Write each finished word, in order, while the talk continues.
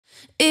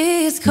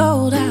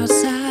cold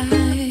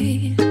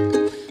outside,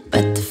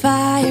 but the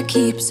fire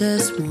keeps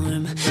us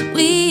warm.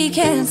 We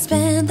can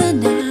spend the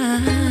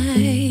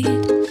night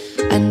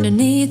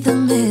underneath the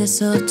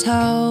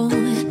mistletoe.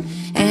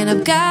 And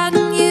I've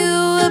gotten you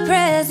a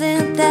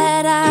present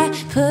that I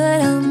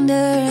put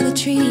under the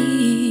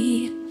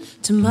tree.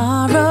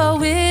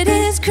 Tomorrow it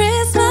is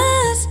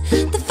Christmas,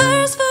 the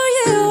first for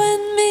you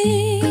and me.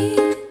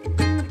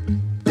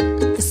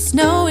 The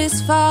snow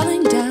is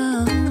falling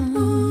down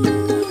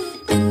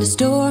and the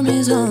storm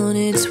is on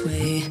its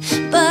way,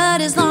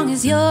 but as long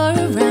as you're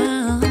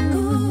around,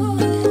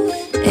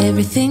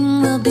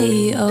 everything will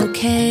be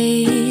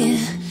okay.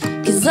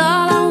 'Cause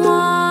all I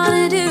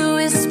wanna do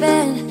is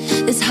spend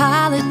this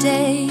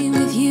holiday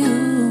with you.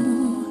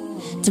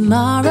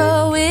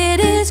 Tomorrow it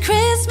is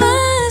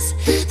Christmas,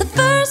 the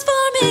first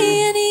for me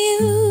and you.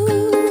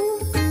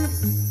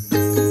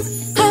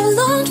 I've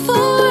longed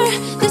for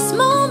this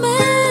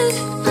moment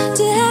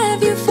to have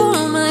you for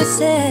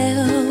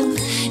myself,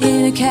 in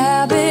a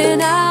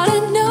cabin out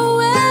in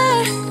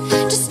nowhere,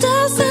 just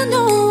us and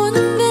no one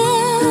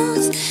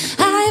else.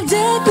 I've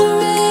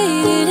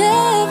decorated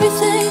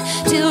everything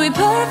to be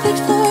perfect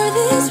for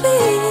this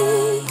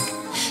week.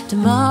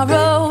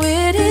 Tomorrow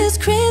it is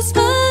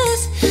Christmas,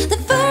 the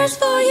first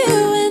for you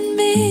and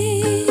me.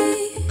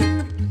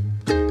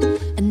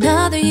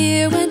 Another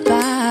year went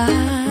by,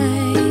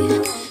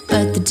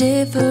 but the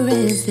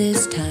difference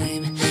this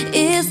time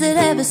is that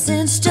ever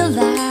since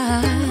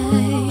July,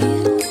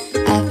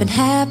 I've been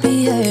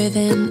happier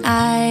than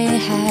I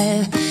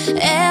have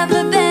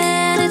ever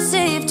been. It's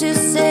safe to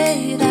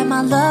say that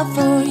my love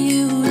for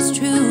you is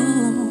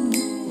true.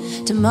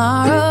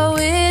 Tomorrow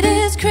it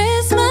is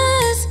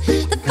Christmas,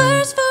 the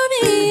first for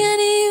me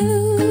and you.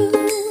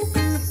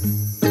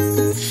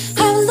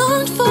 I've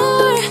longed for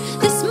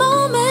this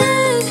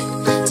moment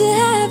to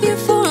have you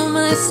for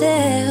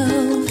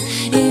myself,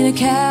 in a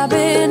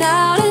cabin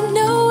out